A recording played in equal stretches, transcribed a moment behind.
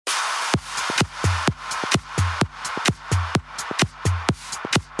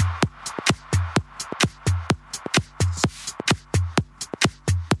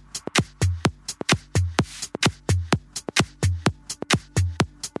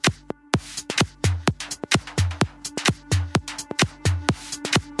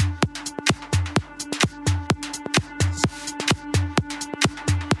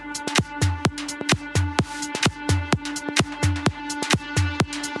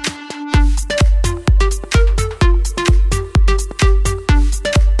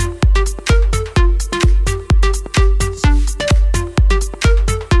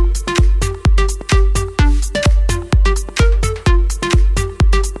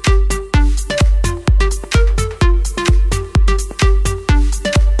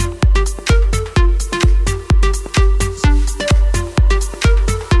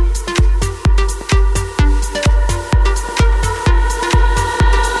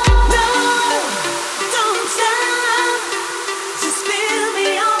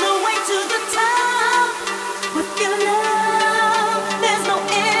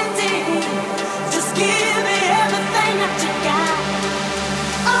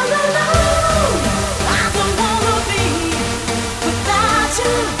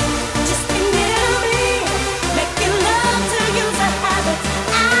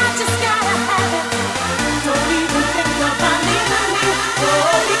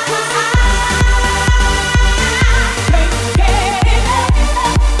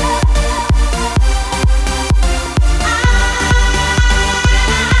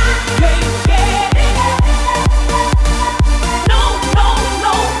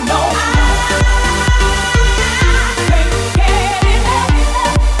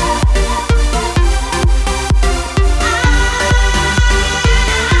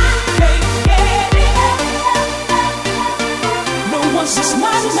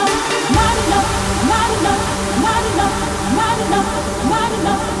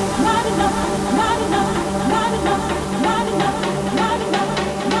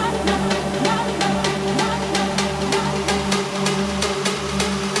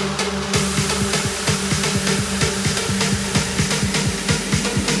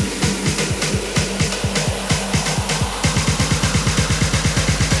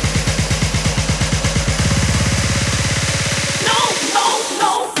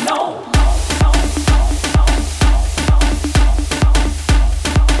No,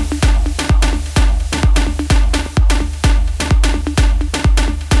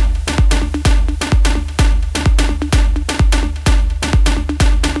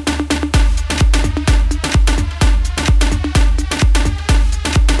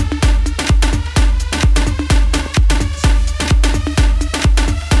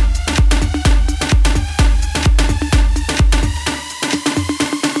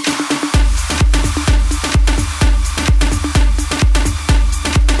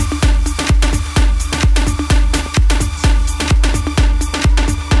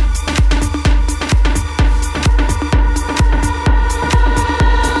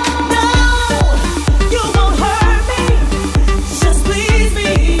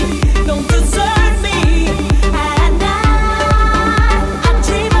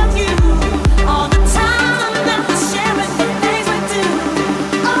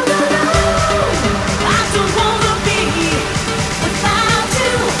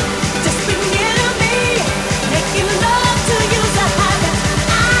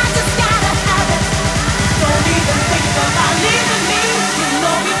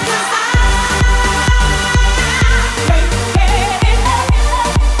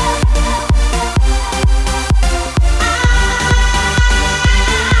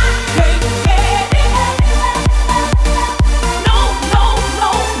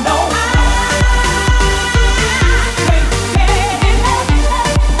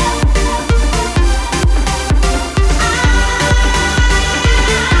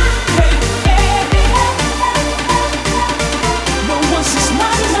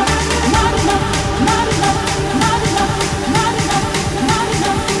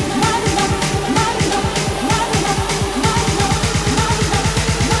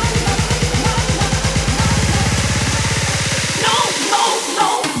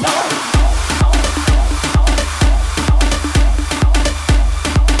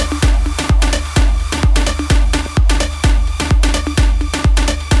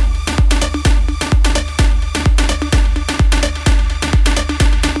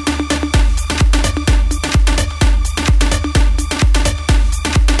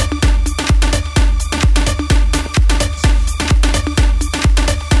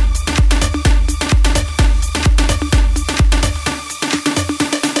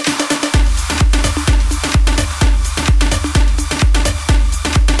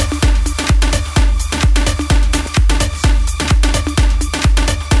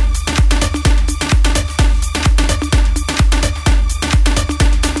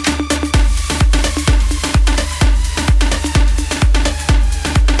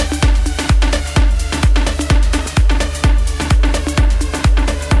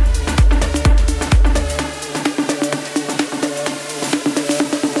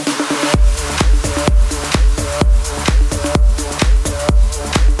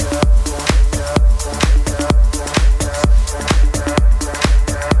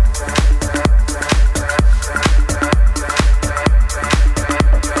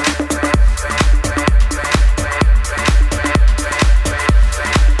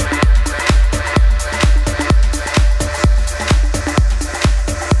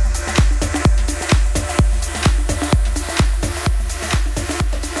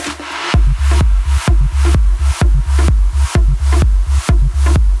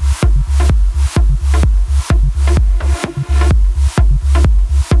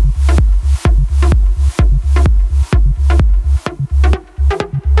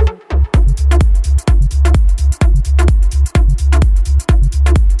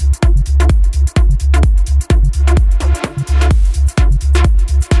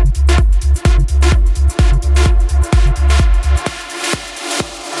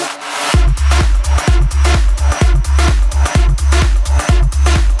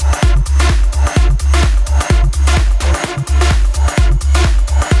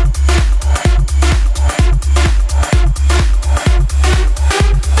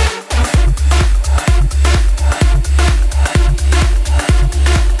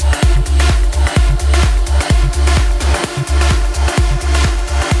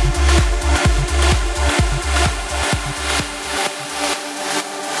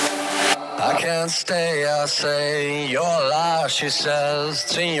 can't stay, I say. You're alive, she says.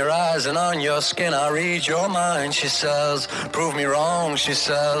 It's in your eyes and on your skin, I read your mind, she says. Prove me wrong, she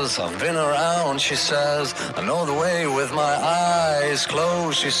says. I've been around, she says. I know the way with my eyes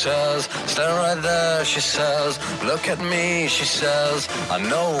closed, she says. Stand right there, she says. Look at me, she says. I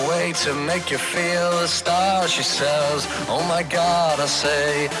know a way to make you feel a star, she says. Oh my God, I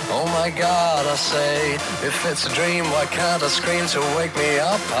say. Oh my God, I say. If it's a dream, why can't I scream to wake me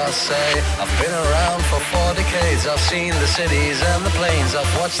up, I say. I've been around for 4 decades. I've seen the cities and the plains.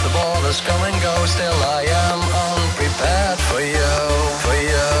 I've watched the borders come and go. Still I am unprepared for you, for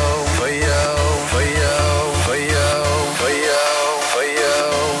you, for you, for you, for you, for you, for you,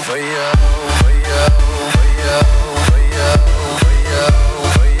 for you, for you, for you, for you, for you, for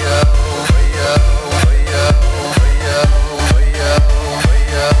you, for you, for you,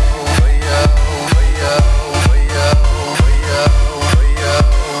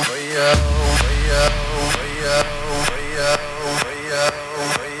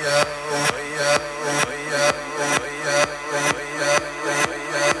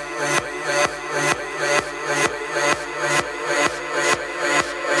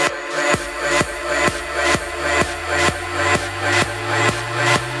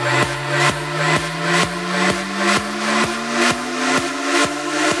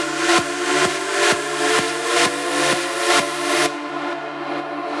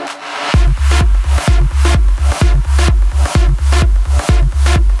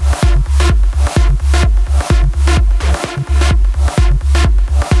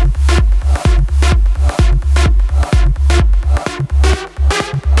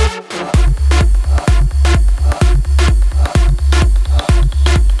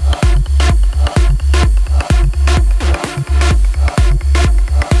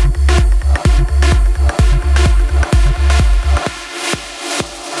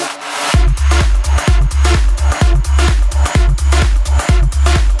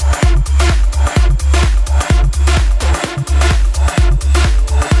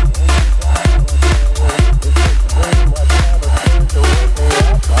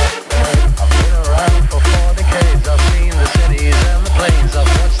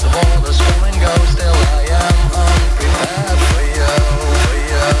 for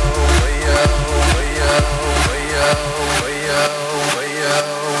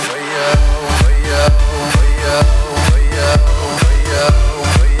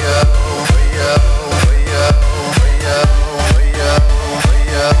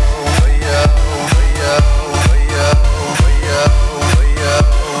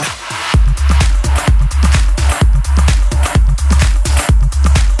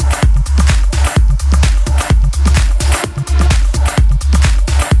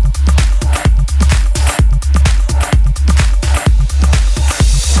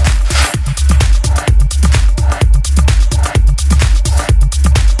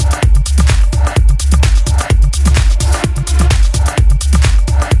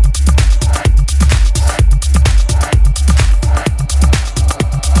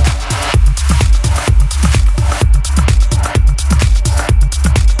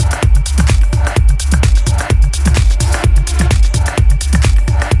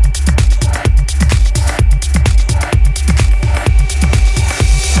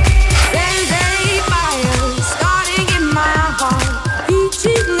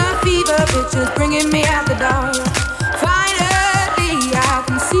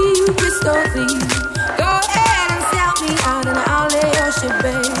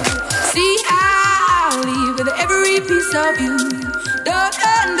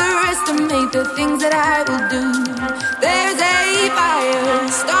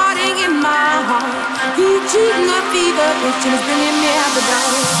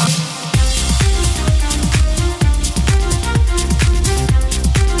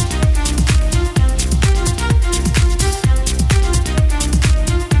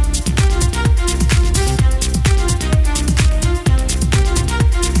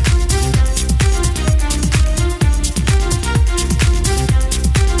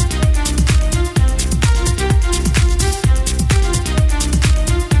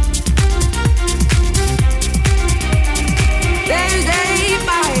There's a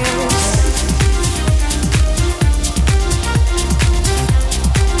fire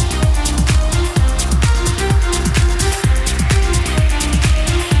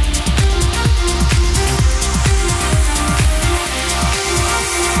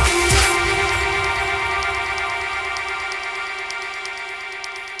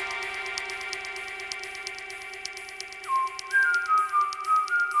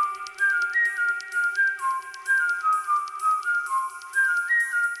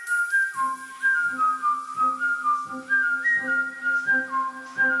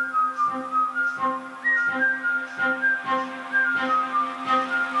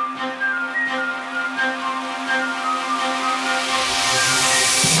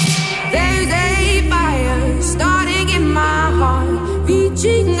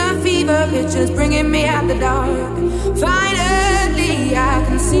spinning me at the dark. Finally, I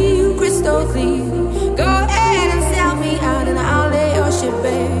can see you crystal clear. Go ahead and sell me out, and I'll lay your ship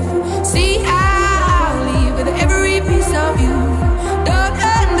bare. See, I'll leave with every piece of you. Don't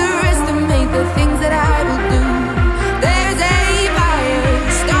underestimate the things that I will do. There's a fire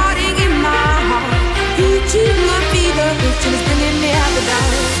starting in my heart. Reaching a fever pitch and it's bringing me out the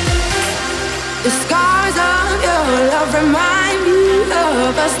dark. The scars of your love remind me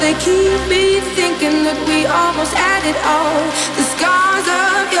of us. They keep me thinking that we almost had it all. The scars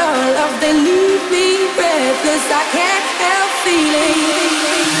of your love, they leave me breathless. I can't help feeling.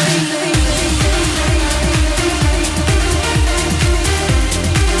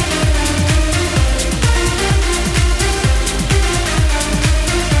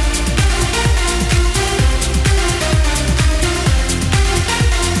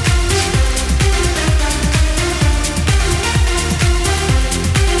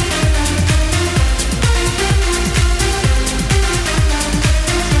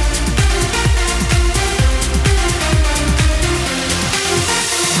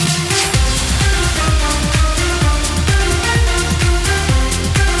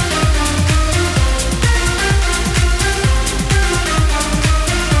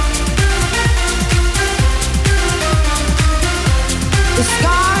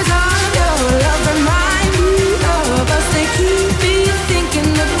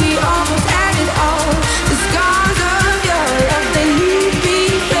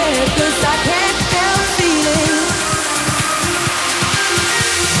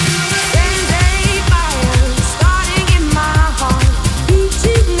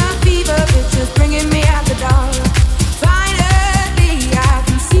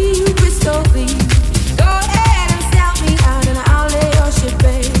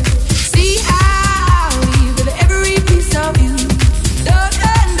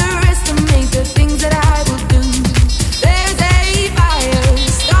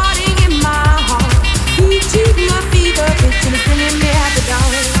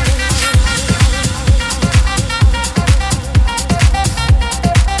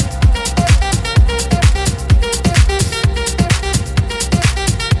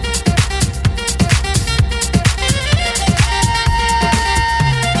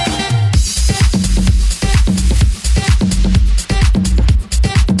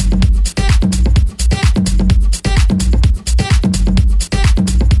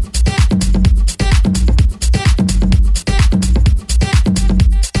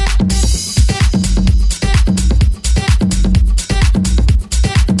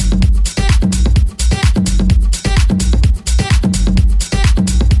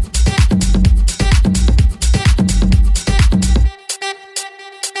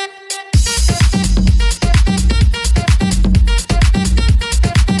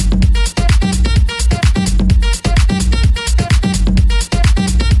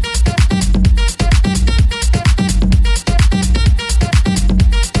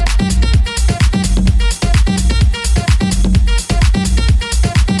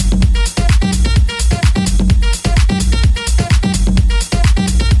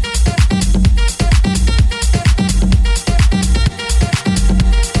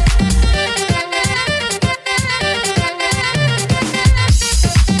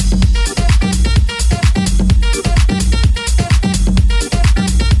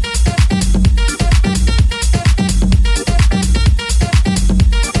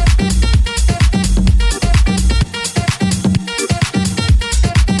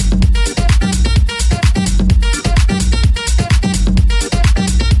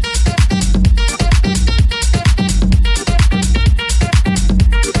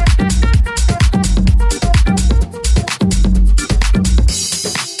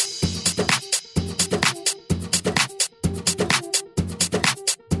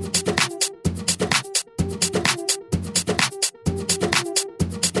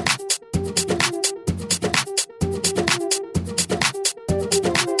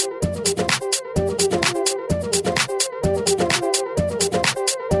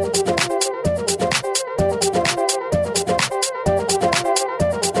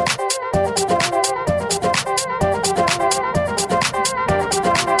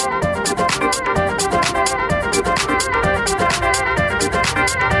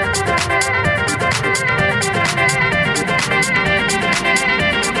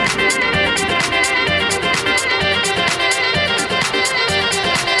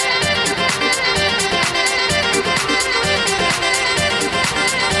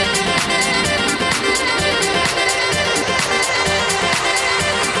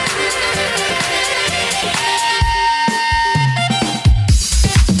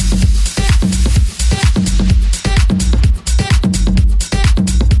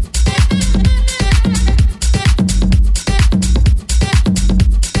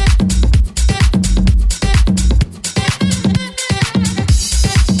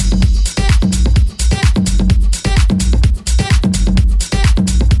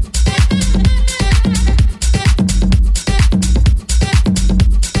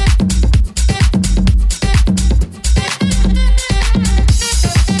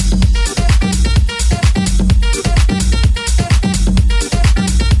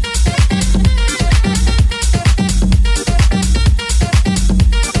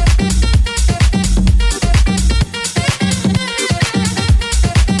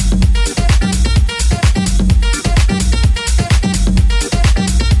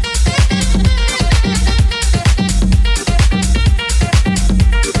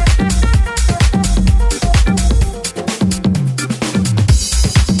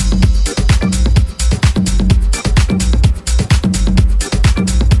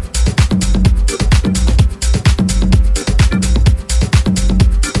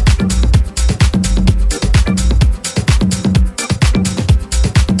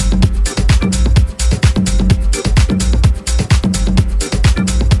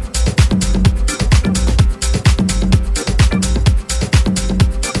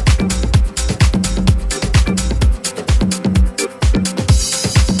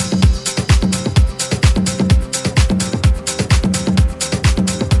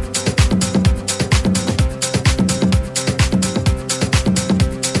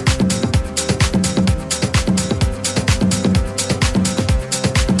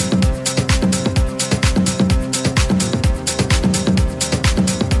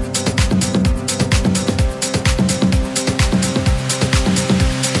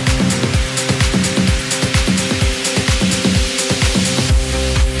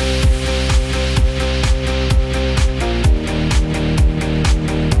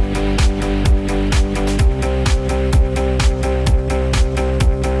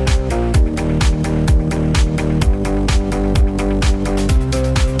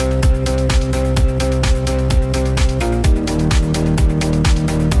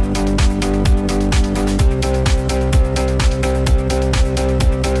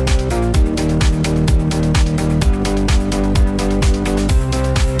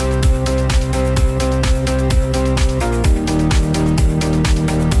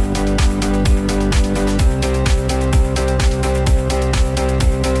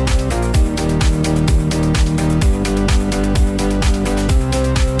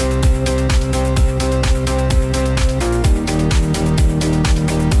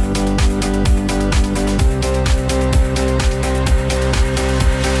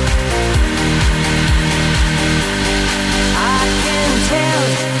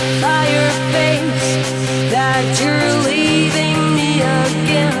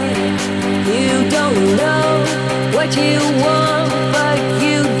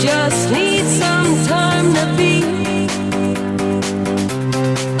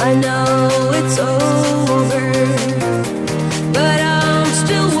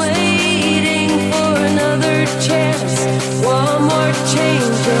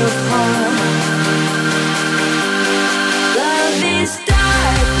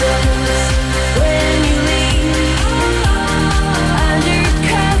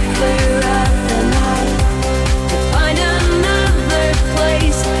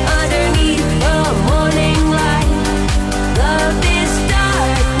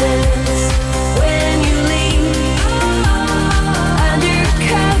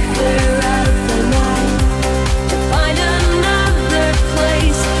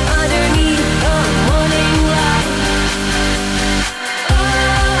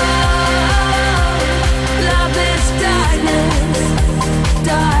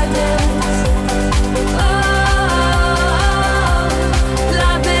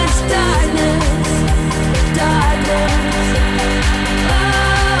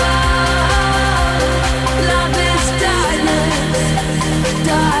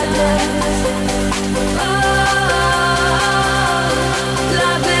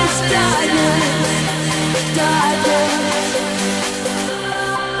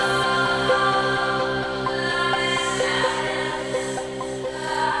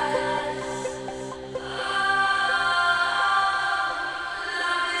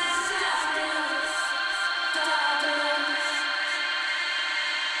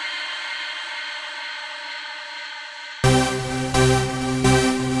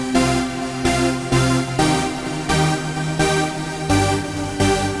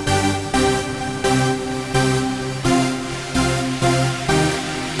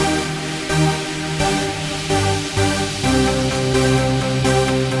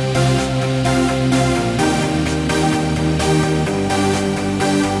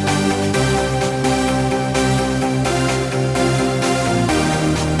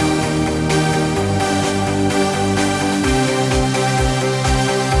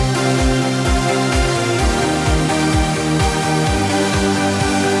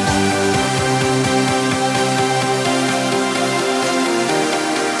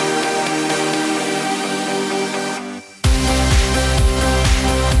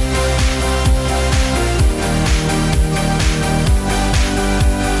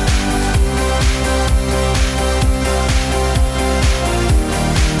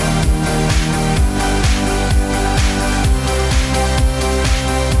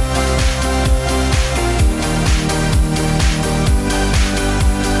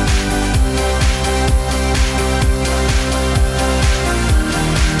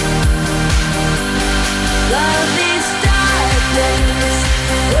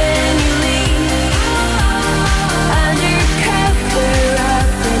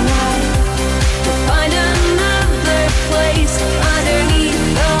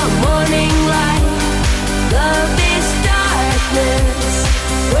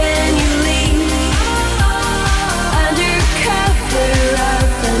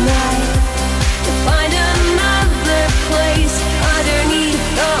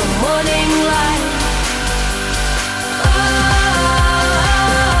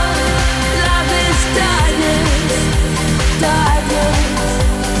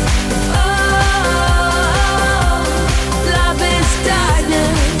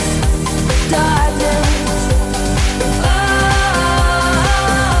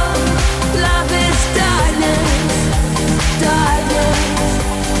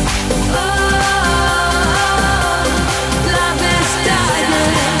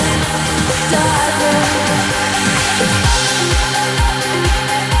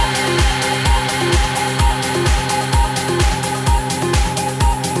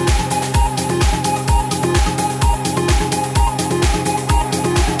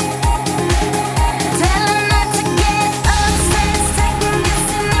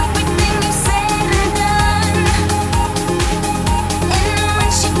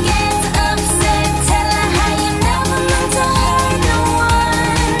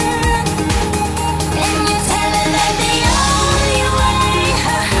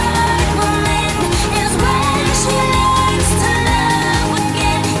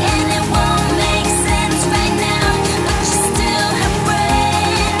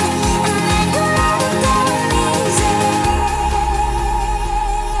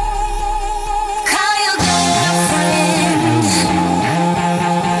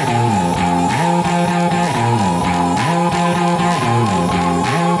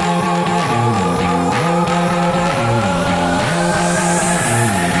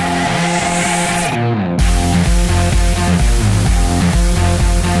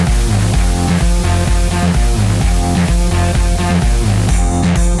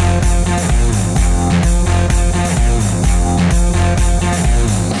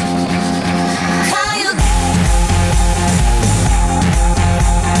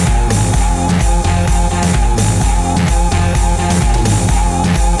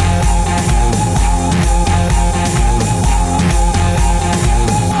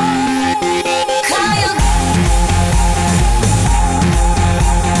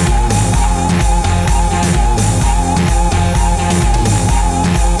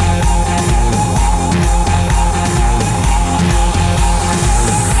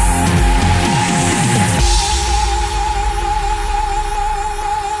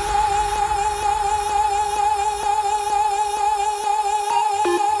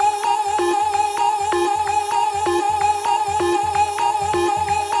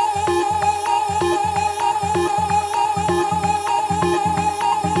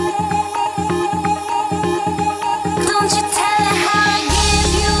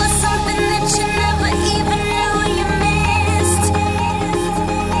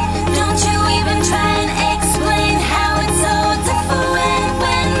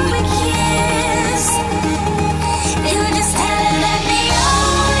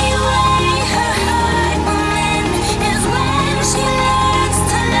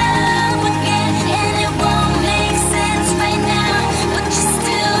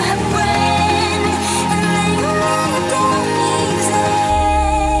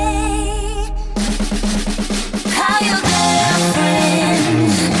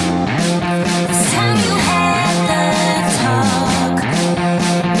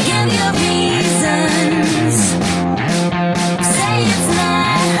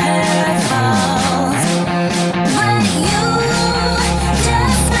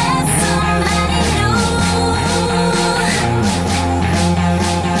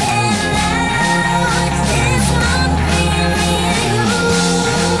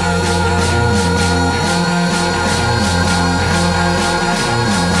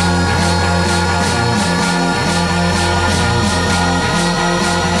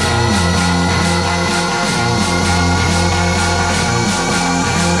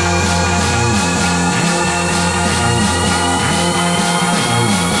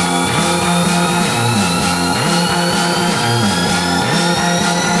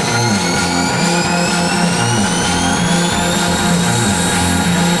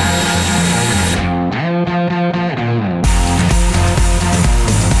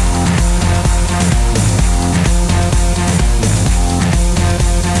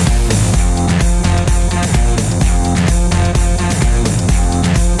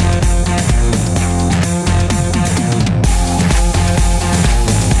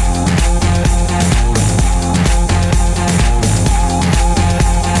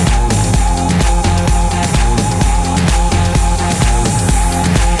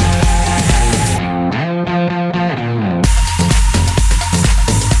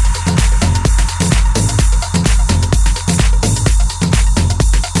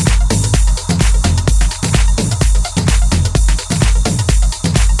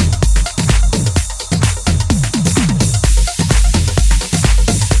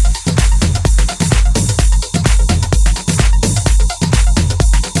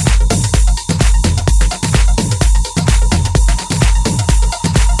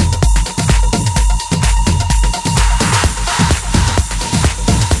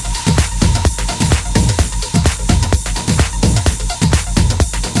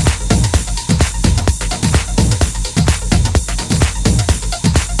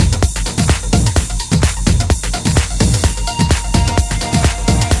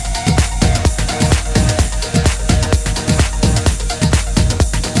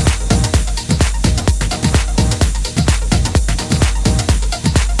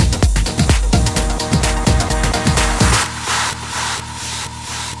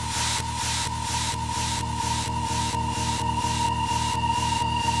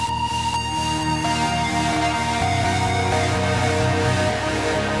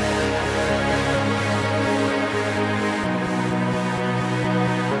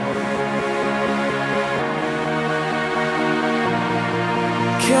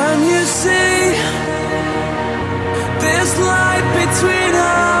 This light between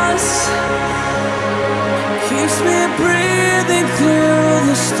us keeps me breathing through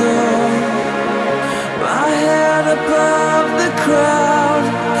the storm. My head above the crowd.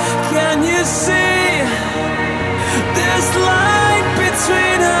 Can you see this light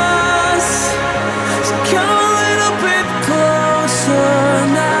between us? So come a little bit closer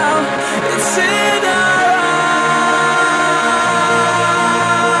now. It's in our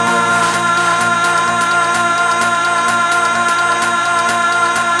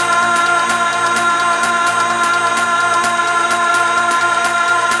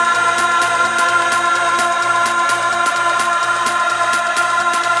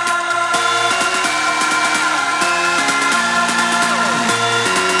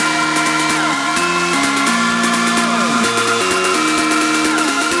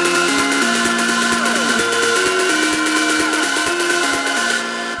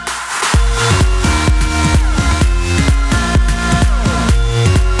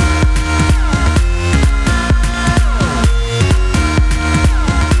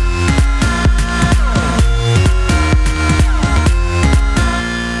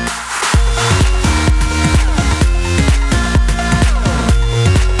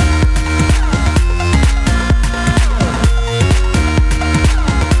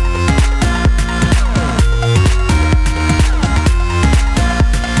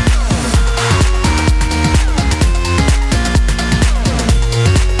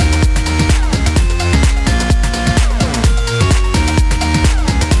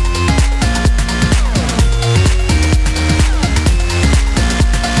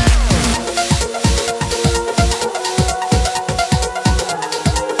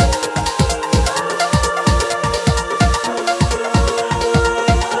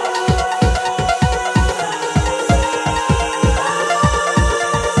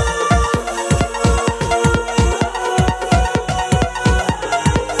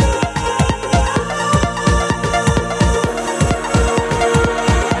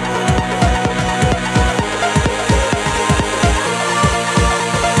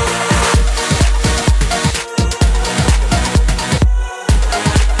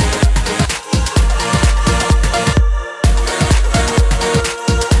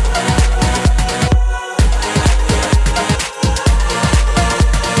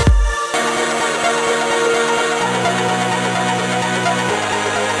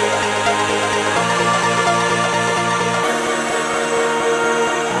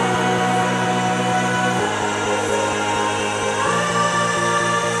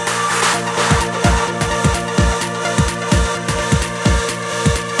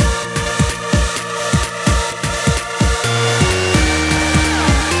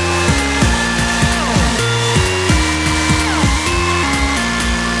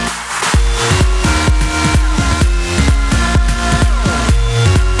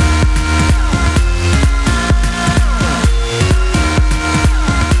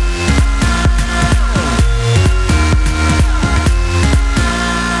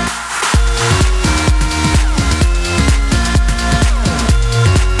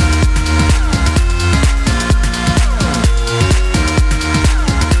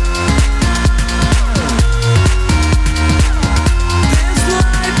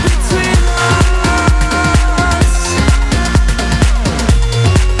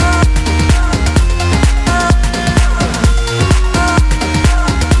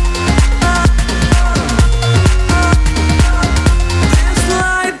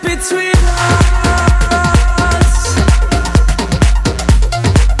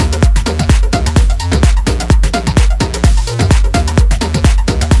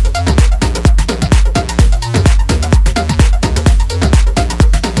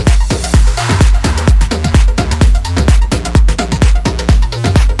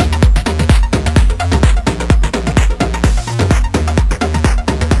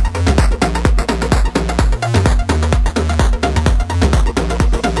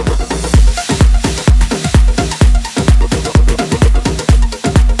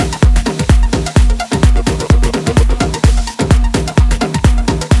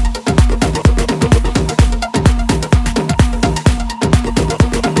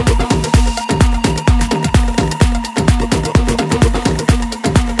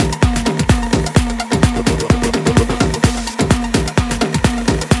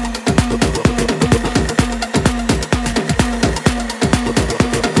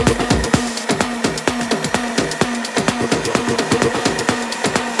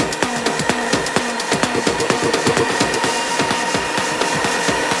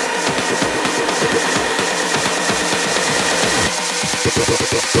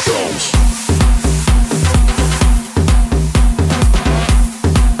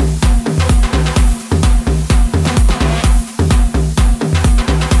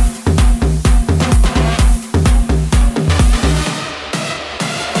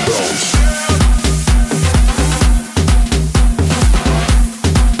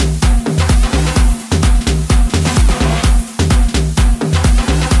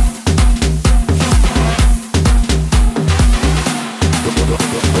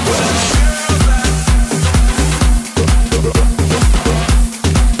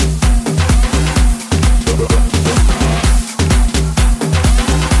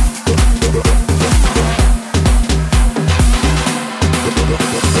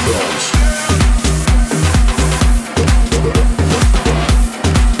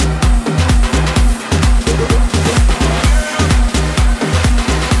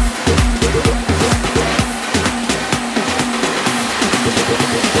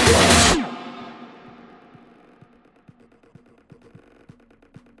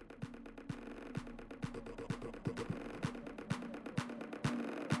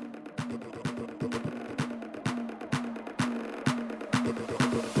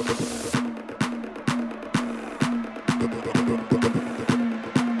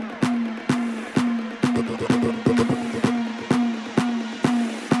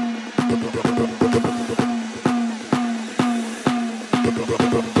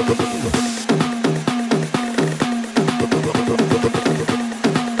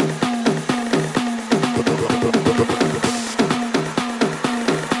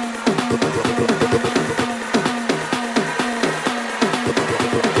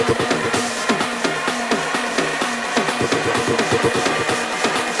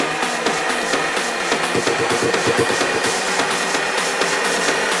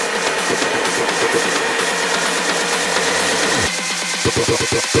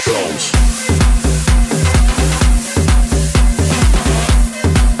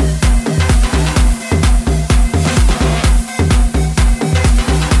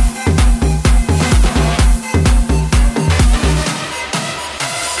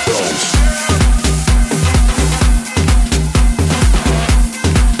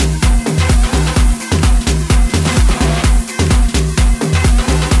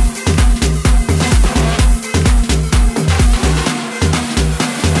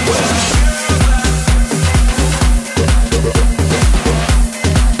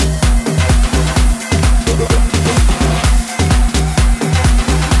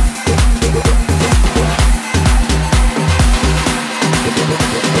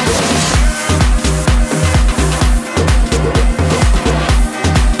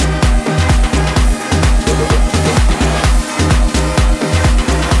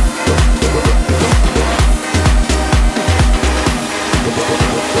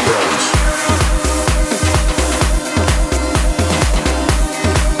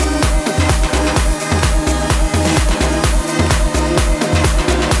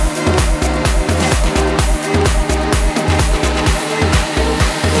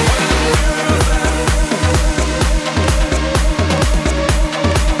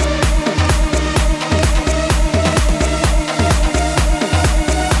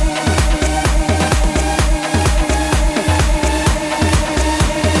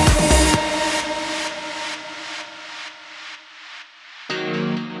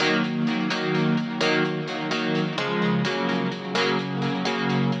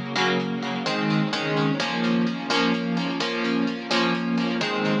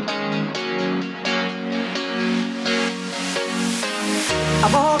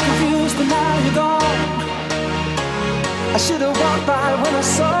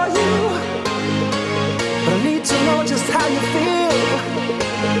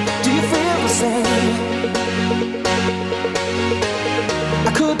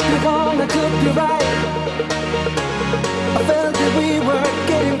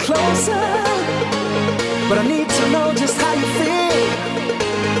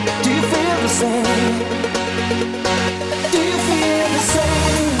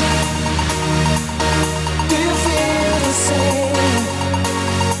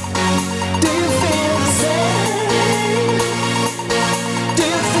Do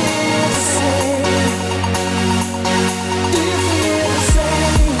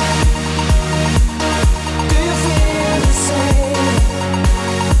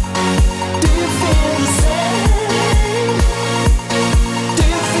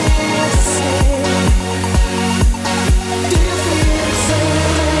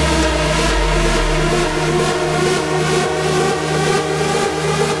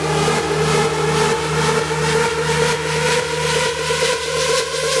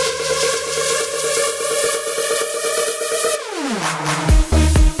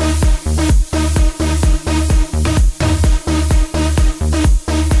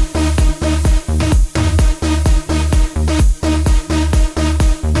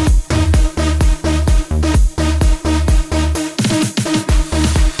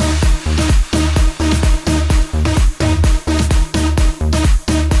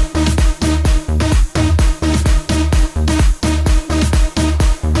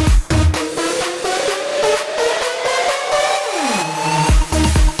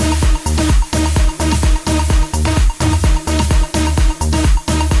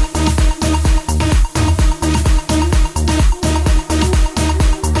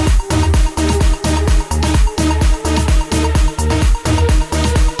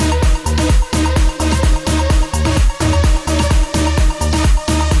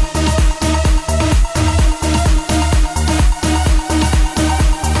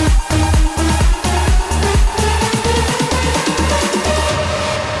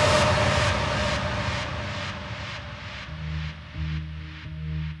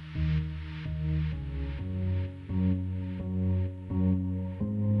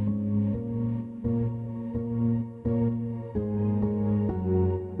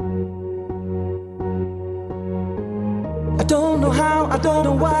don't know how, I don't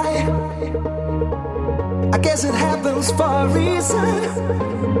know why. I guess it happens for a reason.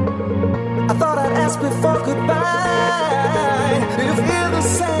 I thought I'd ask before goodbye. Do you feel the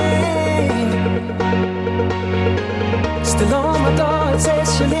same? Still on my door, it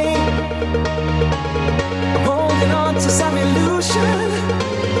says your name. I'm holding on to some illusion,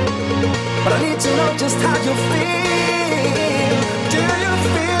 but I need to know just how you feel. Do you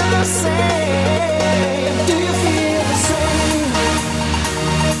feel the same? Do you feel the same?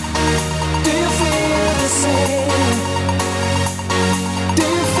 Do you feel the same? Do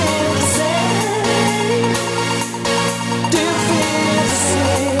you feel the same? Do you feel the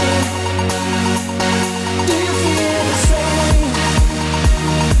same? Do you feel the same?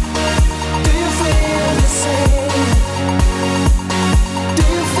 Do you feel the same? Do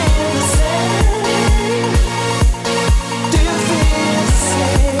you feel the same? Do you feel the same? Do you feel the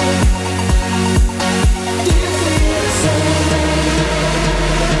same?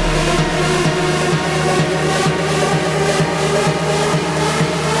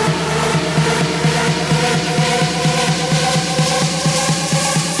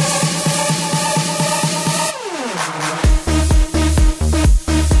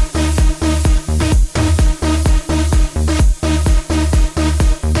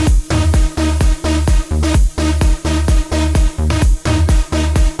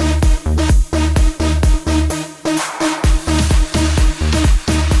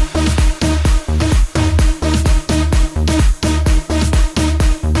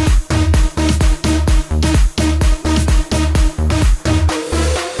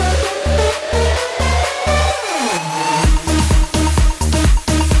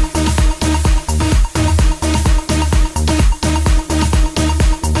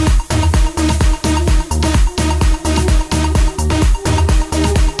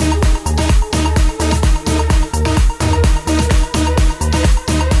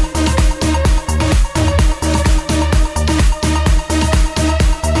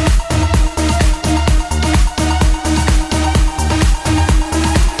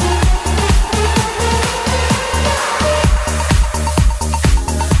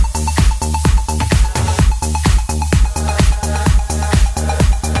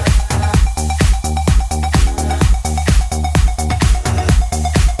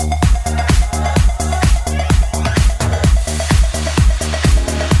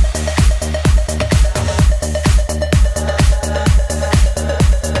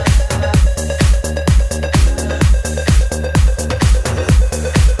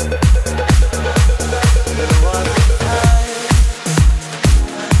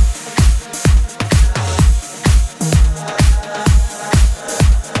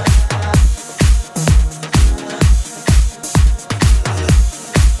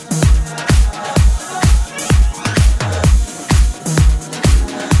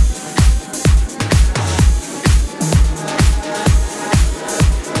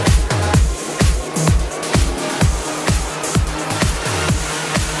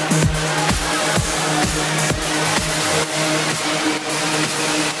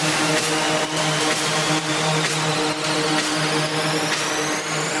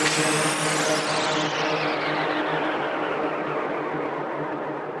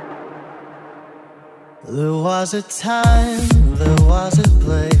 There was a time, there was a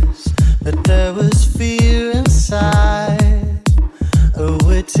place, but there was fear inside. A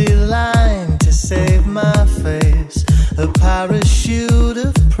witty line to save my face, a parachute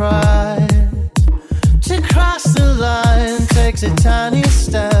of pride. To cross the line takes a tiny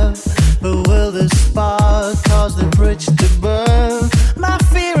step, but will the spark cause the bridge to burn? My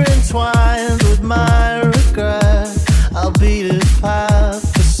fear entwined with my regret, I'll beat a path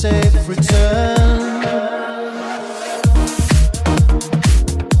for safe return.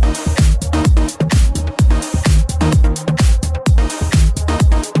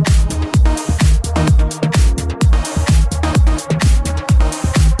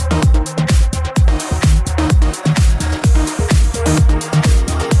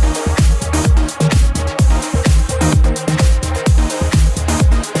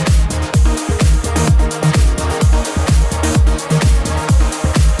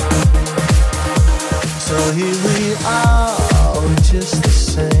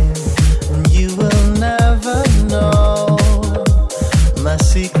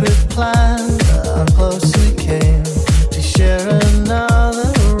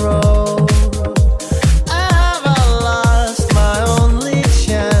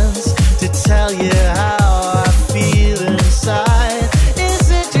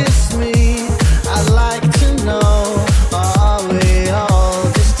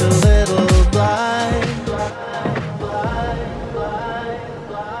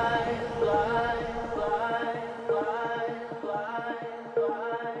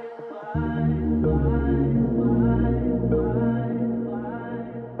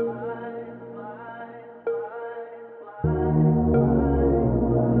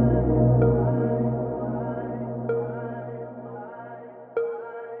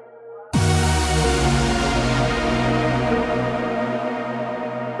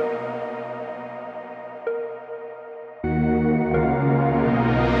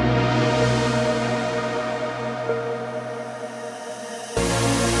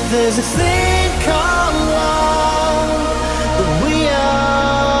 There's a thing called love that we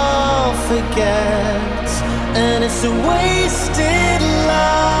all forget, and it's a wasted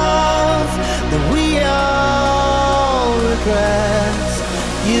love that we all regret.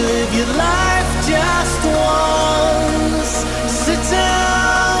 You live your life just once, sit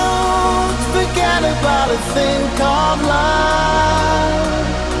down, forget about a thing called love.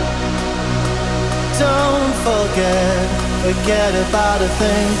 Don't forget about a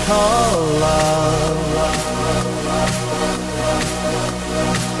thing called love.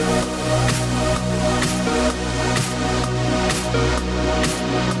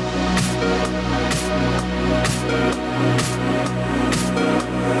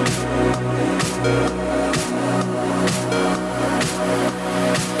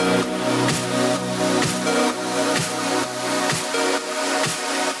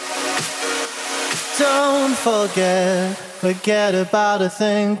 Don't forget about a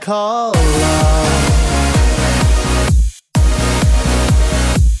thing called love.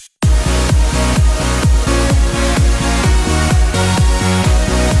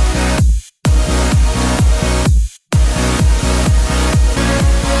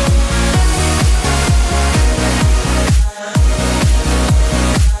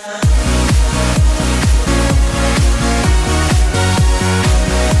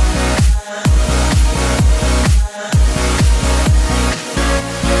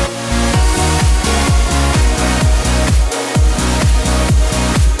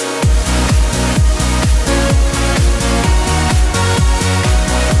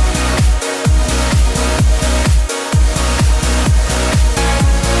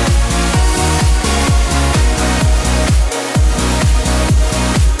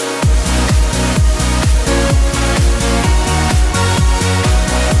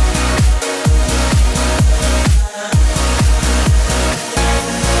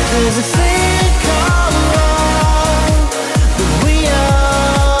 There's a thing called love that we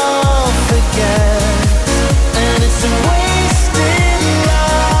all forget, and it's a wasted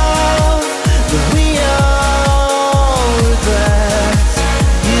love that we all regret.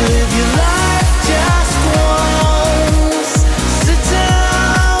 You live your life just once, sit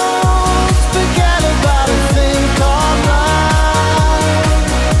down, forget about a thing called love.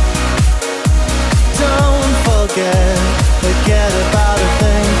 Don't forget about a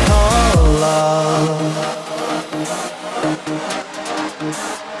thing called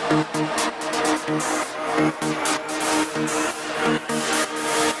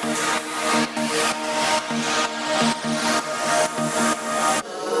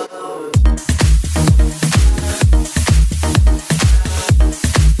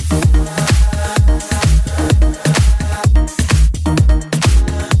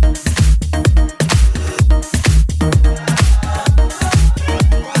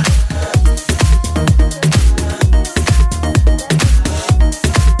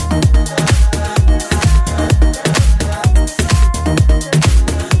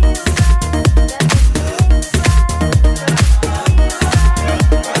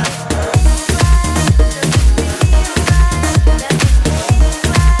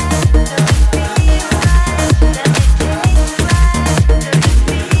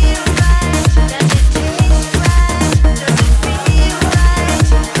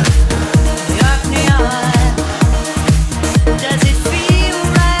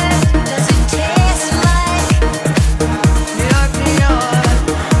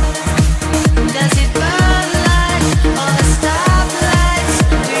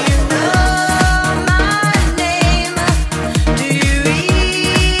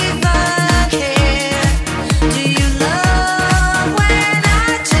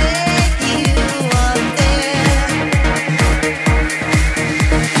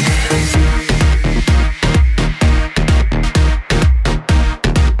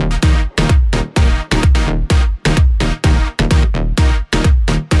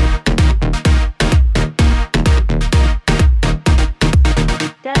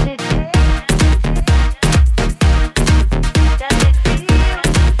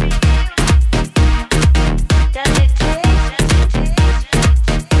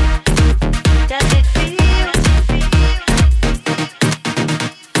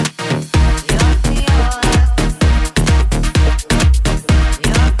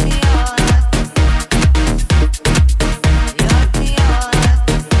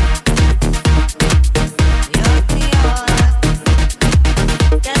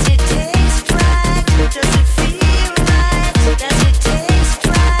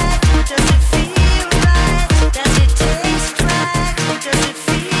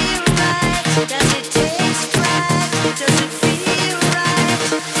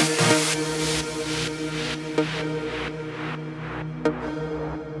New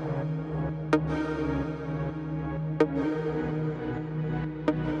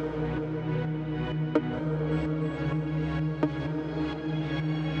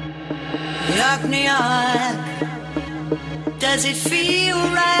York, does it feel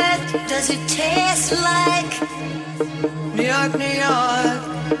right? Does it taste like New York, New York?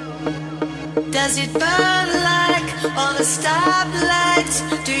 Does it burn like all the stoplights?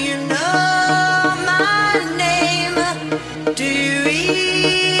 Do you know my name? Do you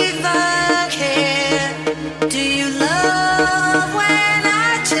even care? Do you love when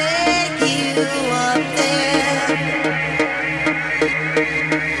I take you up there?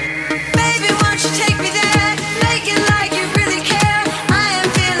 Take me there, make it like you really care. I am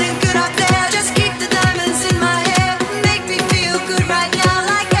feeling good up there. Just keep the diamonds in my hair. Make me feel good right now,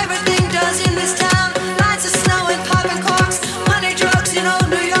 like everything does in this town. Lots of snow and popping corks, money, drugs in old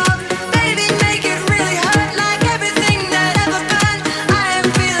New York. Baby, make it really hurt, like everything that ever burned. I am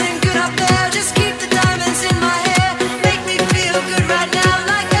feeling good up there. Just keep the diamonds in my hair. Make me feel good right now,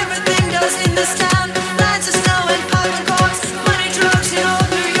 like everything does in this town. Lots of snow and popping corks, money, drugs in old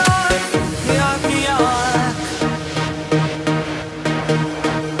New York.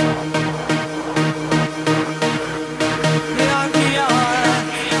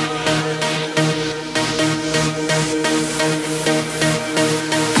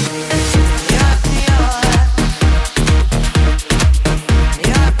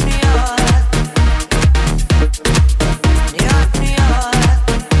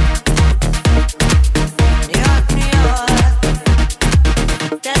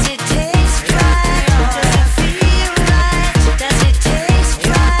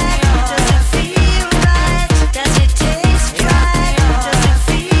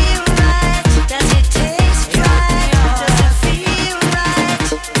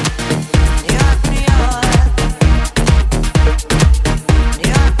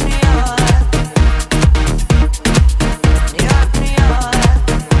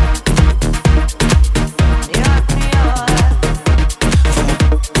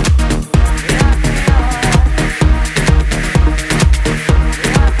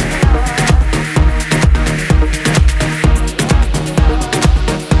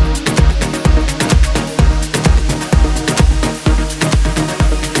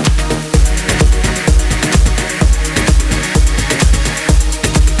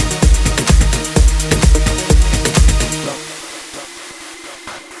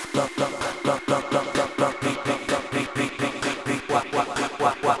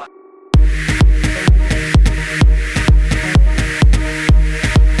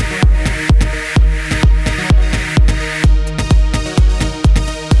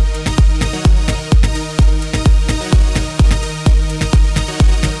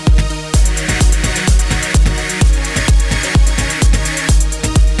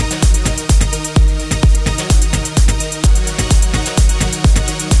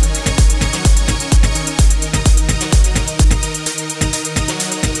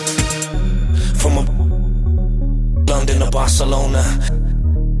 Barcelona.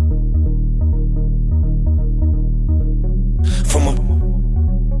 From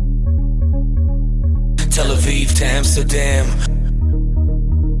Tel Aviv to Amsterdam.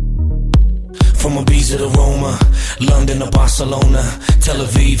 From Ibiza to Roma, London to Barcelona, Tel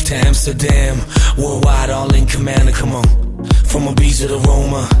Aviv to Amsterdam. Worldwide, all in command, come on. From Ibiza to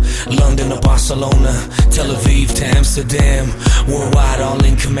Roma, London to Barcelona, Tel Aviv to Amsterdam. Worldwide, all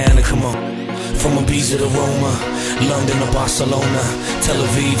in command, come on. From Ibiza to Roma, London to Barcelona, Tel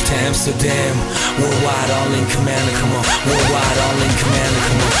Aviv to Amsterdam. Worldwide, all in command, come on. Worldwide, all in command,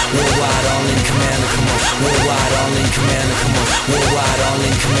 come on. Worldwide, all in command, come on. Worldwide, all in command, come on. Worldwide, all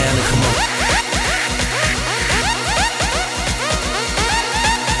in command, come on.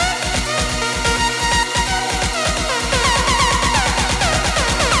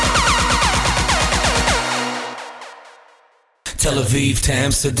 Tel Aviv to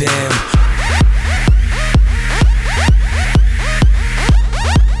Amsterdam.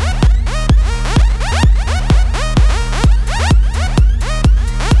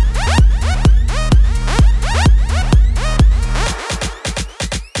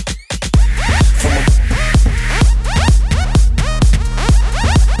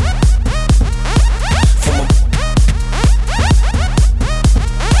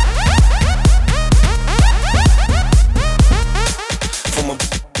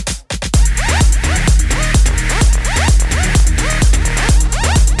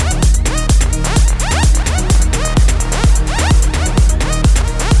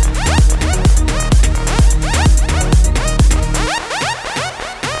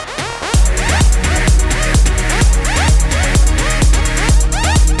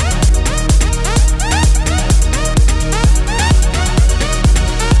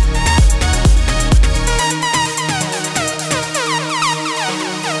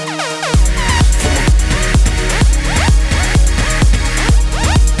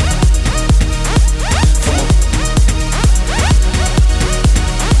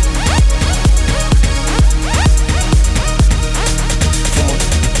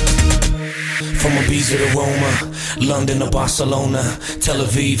 From Ibiza to Roma, London to Barcelona, Tel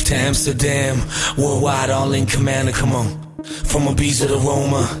Aviv to Amsterdam, worldwide all in command, come on. From Ibiza to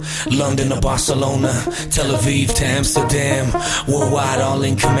Roma, London to Barcelona, Tel Aviv to Amsterdam, worldwide all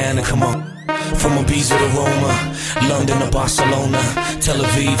in command, come on. From Ibiza to Roma, London to Barcelona, Tel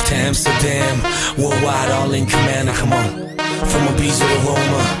Aviv to Amsterdam, worldwide all in command, come on. From Ibiza to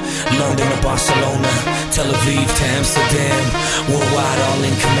Roma, London to Barcelona, Tel Aviv to Amsterdam, worldwide all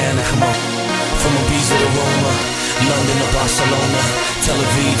in command, come on. From Ibiza to Roma, London to Barcelona, Tel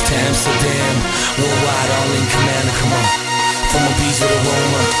Aviv to Amsterdam, worldwide all in command, come on. From Ibiza to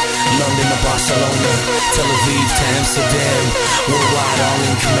Roma, London to Barcelona, Tel Aviv to Amsterdam, worldwide all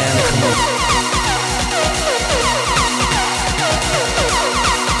in command, come on.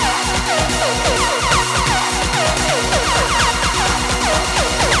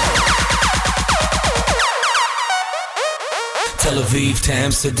 Tel Aviv to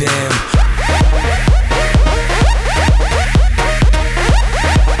Amsterdam.